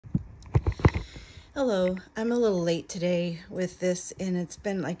Hello, I'm a little late today with this, and it's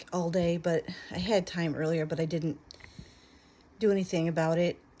been like all day, but I had time earlier, but I didn't do anything about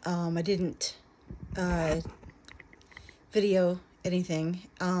it. I didn't uh, video anything.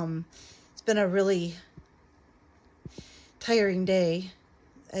 It's been a really tiring day.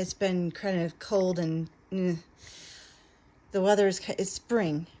 It's been kind of cold, and the weather it's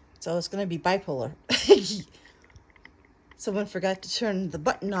spring, so it's going to be bipolar. Someone forgot to turn the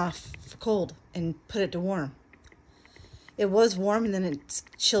button off for cold and put it to warm. It was warm, and then it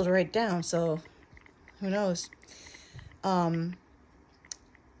chilled right down, so who knows? Um,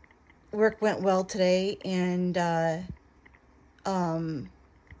 Work went well today, and um,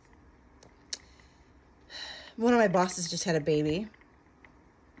 one of my bosses just had a baby.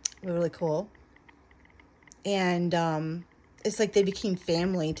 Really cool. And it's like they became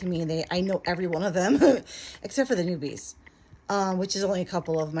family to me. I know every one of them, except for the newbies, which is only a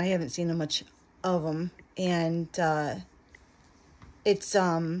couple of them. I haven't seen much of them, and it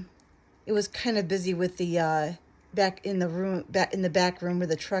was kind of busy with the back in the back room where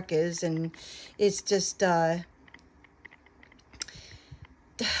the truck is, and it's just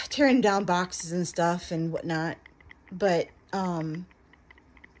tearing down boxes and stuff and whatnot. But the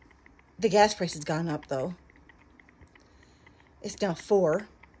gas price has gone up, though. It's now 4.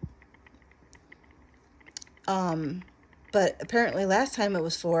 But apparently last time it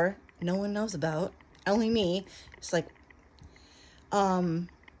was 4. No one knows about. Only me. It's like,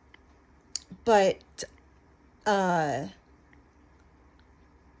 but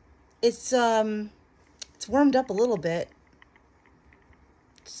it's warmed up a little bit.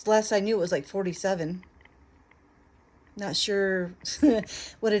 Last I knew it was like 47. Not sure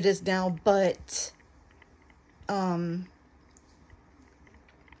what it is now, but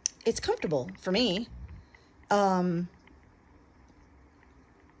it's comfortable for me.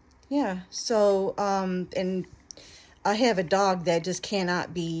 Yeah, so and I have a dog that just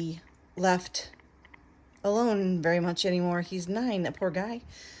cannot be left alone very much anymore. He's 9, that poor guy.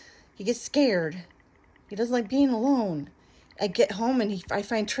 He gets scared. He doesn't like being alone. I get home and I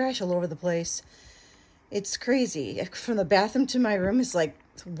find trash all over the place. It's crazy. From the bathroom to my room is like,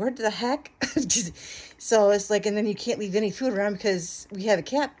 where the heck? So it's like, and then you can't leave any food around because we have a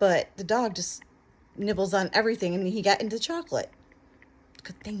cat, but the dog just nibbles on everything, and he got into chocolate.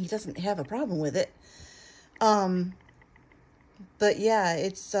 Good thing he doesn't have a problem with it. But yeah,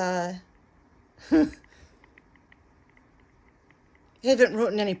 it's I haven't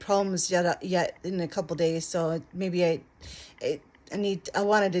written any problems yet in a couple days, so maybe I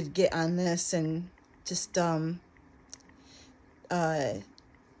wanted to get on this and just tell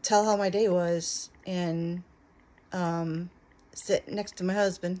how my day was, and sit next to my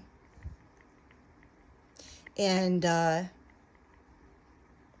husband, and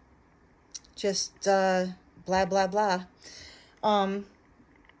just blah blah blah.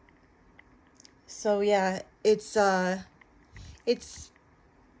 So yeah, it's about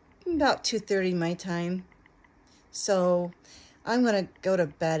 2:30 my time. So I'm going to go to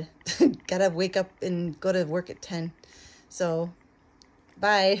bed. Got to wake up and go to work at 10. So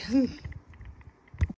bye.